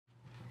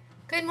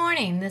Good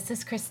morning. This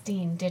is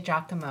Christine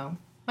DiGiacomo.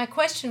 My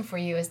question for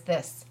you is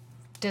this: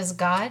 does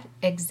God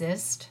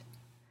exist?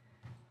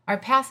 Our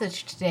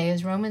passage today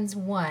is Romans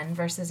 1,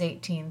 verses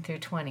 18 through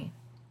 20.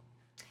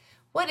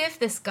 What if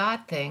this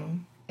God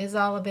thing is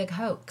all a big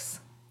hoax?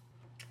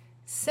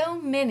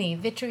 So many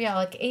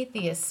vitriolic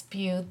atheists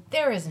spew,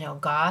 "There is no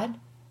God."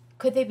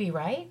 Could they be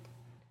right?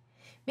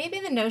 Maybe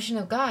the notion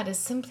of God is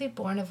simply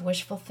born of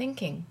wishful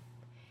thinking.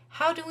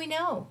 How do we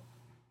know?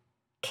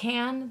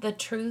 Can the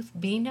truth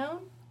be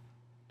known?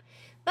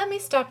 Let me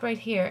stop right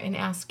here and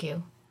ask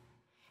you,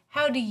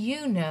 how do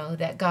you know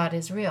that God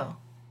is real?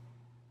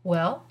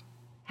 Well,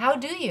 how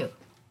do you?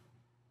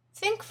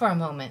 Think for a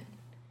moment.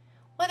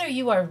 Whether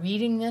you are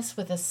reading this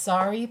with a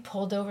sari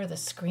pulled over the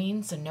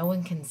screen so no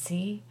one can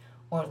see,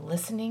 or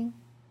listening,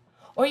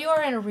 or you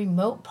are in a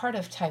remote part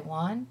of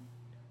Taiwan,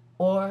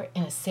 or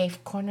in a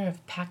safe corner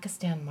of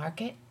Pakistan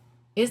market.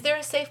 Is there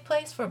a safe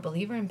place for a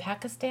believer in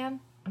Pakistan?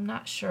 I'm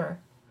not sure.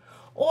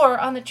 Or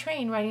on the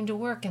train riding to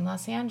work in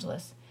Los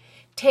Angeles.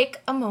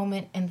 Take a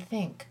moment and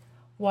think,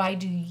 why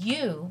do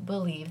you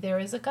believe there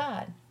is a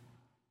God?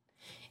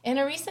 In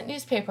a recent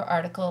newspaper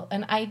article,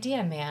 an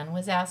idea man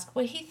was asked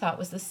what he thought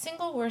was the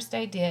single worst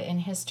idea in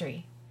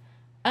history.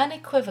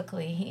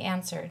 Unequivocally, he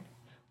answered,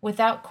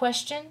 without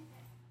question,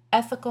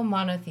 ethical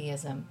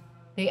monotheism,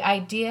 the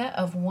idea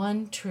of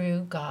one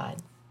true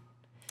God.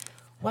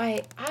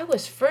 Why, I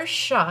was first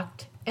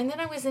shocked, and then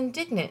I was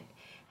indignant.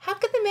 How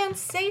could the man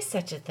say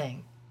such a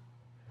thing?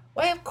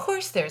 Why, of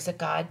course there's a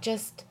God,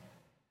 just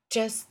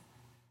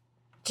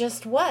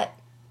what?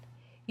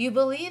 You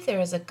believe there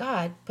is a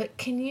God, but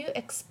can you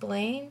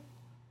explain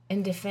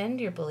and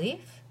defend your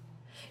belief?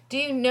 Do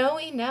you know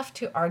enough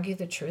to argue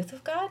the truth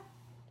of God?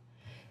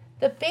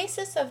 The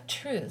basis of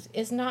truth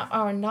is not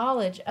our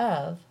knowledge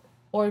of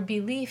or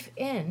belief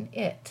in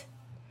it.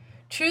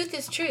 Truth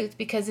is truth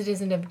because it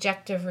is an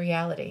objective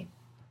reality.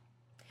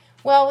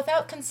 Well,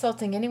 without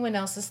consulting anyone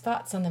else's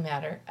thoughts on the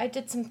matter, I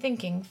did some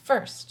thinking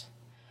first.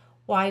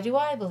 Why do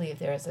I believe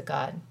there is a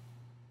God?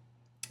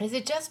 Is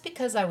it just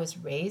because I was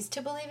raised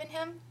to believe in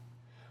him?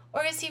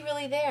 Or is he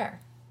really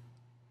there?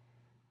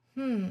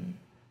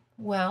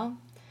 Well,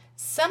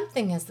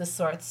 something is the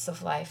source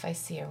of life I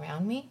see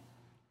around me.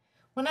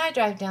 When I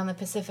drive down the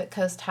Pacific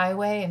Coast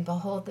Highway and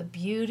behold the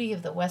beauty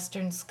of the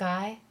western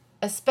sky,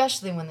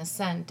 especially when the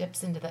sun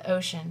dips into the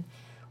ocean,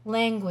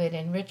 languid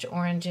in rich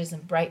oranges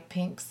and bright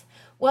pinks,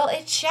 well,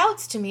 it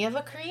shouts to me of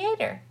a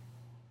creator.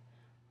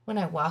 When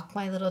I walk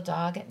my little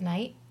dog at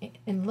night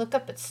and look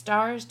up at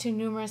stars too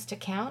numerous to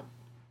count,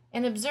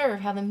 and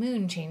observe how the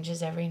moon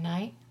changes every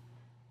night,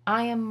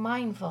 I am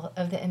mindful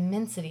of the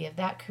immensity of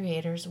that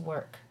Creator's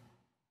work.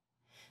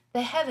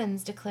 The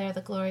heavens declare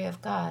the glory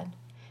of God,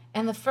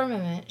 and the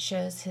firmament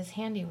shows his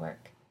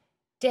handiwork.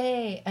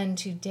 Day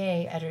unto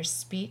day utters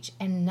speech,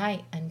 and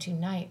night unto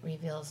night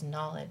reveals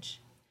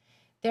knowledge.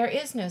 There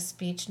is no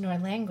speech nor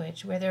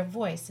language where their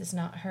voice is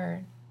not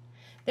heard.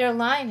 Their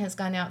line has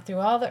gone out through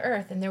all the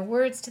earth, and their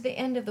words to the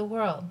end of the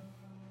world.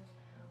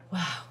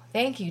 Wow,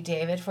 thank you,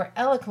 David, for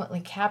eloquently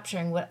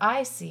capturing what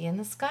I see in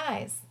the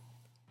skies.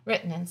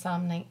 Written in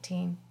Psalm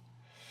 19.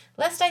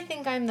 Lest I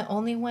think I'm the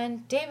only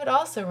one, David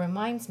also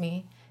reminds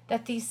me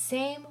that these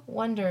same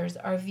wonders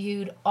are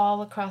viewed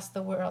all across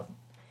the world.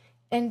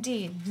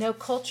 Indeed, no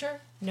culture,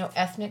 no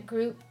ethnic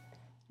group,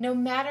 no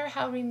matter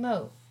how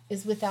remote,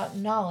 is without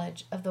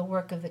knowledge of the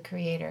work of the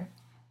Creator.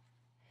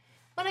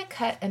 When I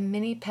cut a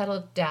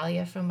many-petaled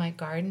dahlia from my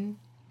garden,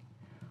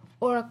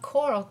 or a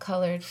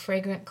coral-colored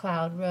fragrant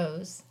cloud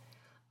rose,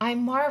 I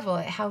marvel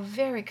at how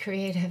very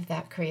creative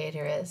that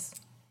Creator is.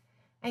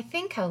 I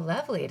think how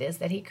lovely it is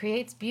that he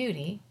creates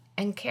beauty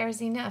and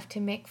cares enough to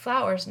make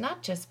flowers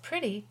not just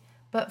pretty,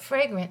 but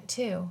fragrant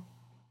too,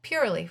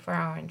 purely for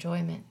our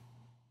enjoyment.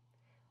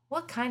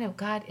 What kind of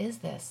God is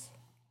this?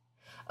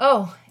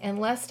 Oh, and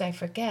lest I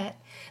forget,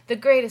 the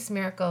greatest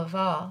miracle of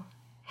all,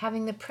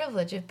 having the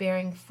privilege of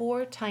bearing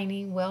 4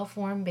 tiny,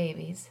 well-formed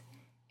babies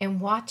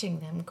and watching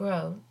them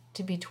grow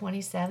to be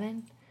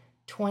 27,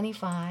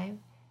 25,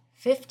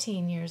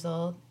 15 years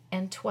old,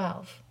 and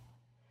 12.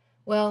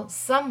 Well,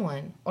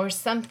 someone or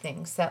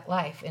something set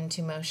life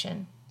into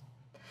motion.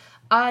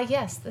 Ah,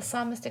 yes, the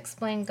psalmist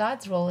explained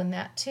God's role in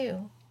that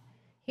too.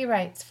 He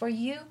writes, "For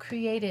you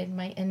created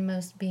my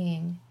inmost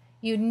being.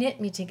 You knit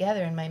me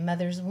together in my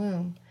mother's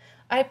womb.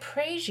 I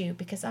praise you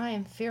because I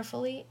am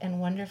fearfully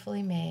and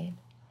wonderfully made.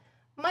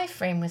 My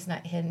frame was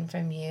not hidden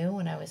from you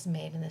when I was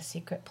made in the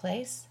secret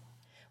place.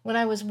 When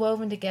I was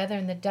woven together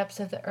in the depths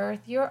of the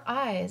earth, your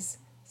eyes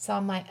saw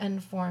my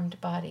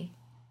unformed body.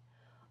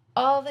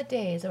 All the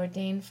days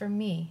ordained for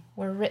me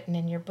were written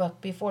in your book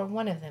before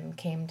one of them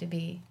came to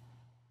be."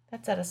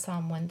 That's out of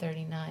Psalm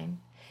 139.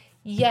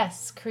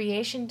 Yes,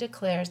 creation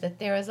declares that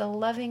there is a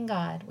loving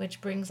God, which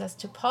brings us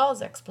to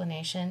Paul's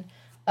explanation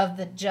of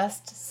the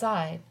just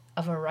side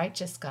of a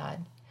righteous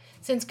God,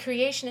 since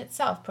creation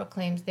itself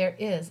proclaims there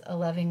is a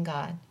loving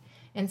God.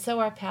 And so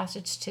our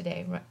passage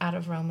today out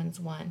of Romans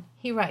 1.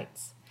 He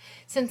writes,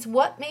 "Since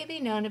what may be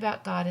known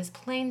about God is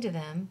plain to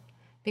them,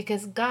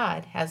 because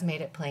God has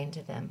made it plain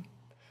to them.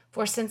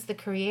 For since the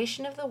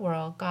creation of the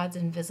world, God's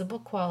invisible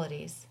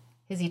qualities,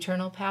 his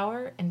eternal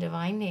power and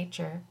divine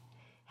nature,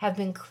 have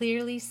been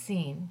clearly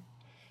seen,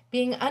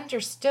 being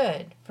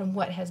understood from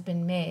what has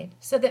been made,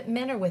 so that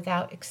men are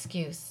without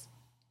excuse.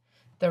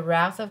 The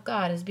wrath of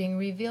God is being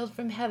revealed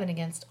from heaven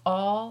against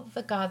all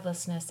the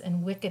godlessness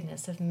and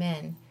wickedness of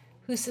men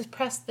who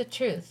suppress the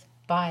truth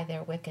by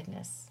their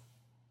wickedness.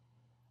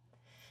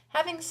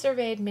 Having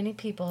surveyed many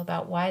people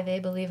about why they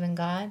believe in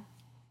God,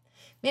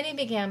 many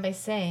began by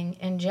saying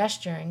and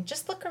gesturing,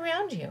 "Just look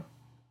around you."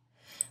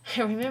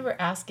 I remember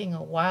asking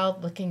a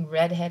wild-looking,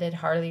 red-headed,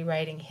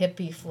 Harley-riding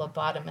hippie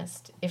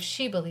phlebotomist if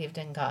she believed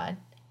in God.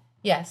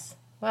 Yes,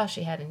 while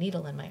she had a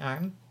needle in my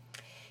arm.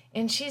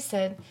 And she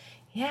said,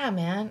 "Yeah,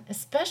 man,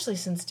 especially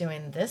since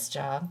doing this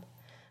job.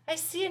 I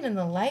see it in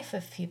the life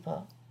of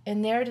people,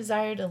 in their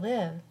desire to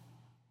live,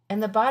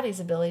 and the body's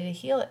ability to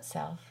heal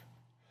itself.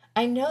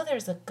 I know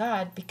there's a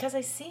God because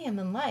I see him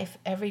in life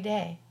every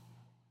day."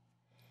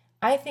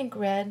 I think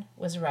Red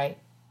was right.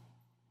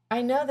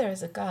 I know there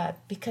is a God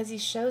because he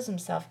shows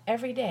himself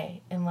every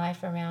day in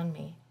life around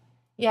me.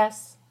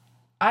 Yes,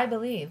 I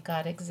believe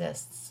God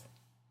exists.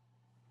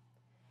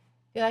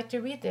 If you'd like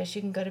to read this,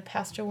 you can go to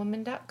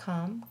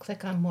pastorwoman.com,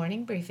 click on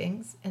Morning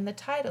Briefings, and the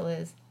title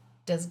is,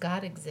 Does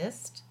God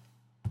Exist?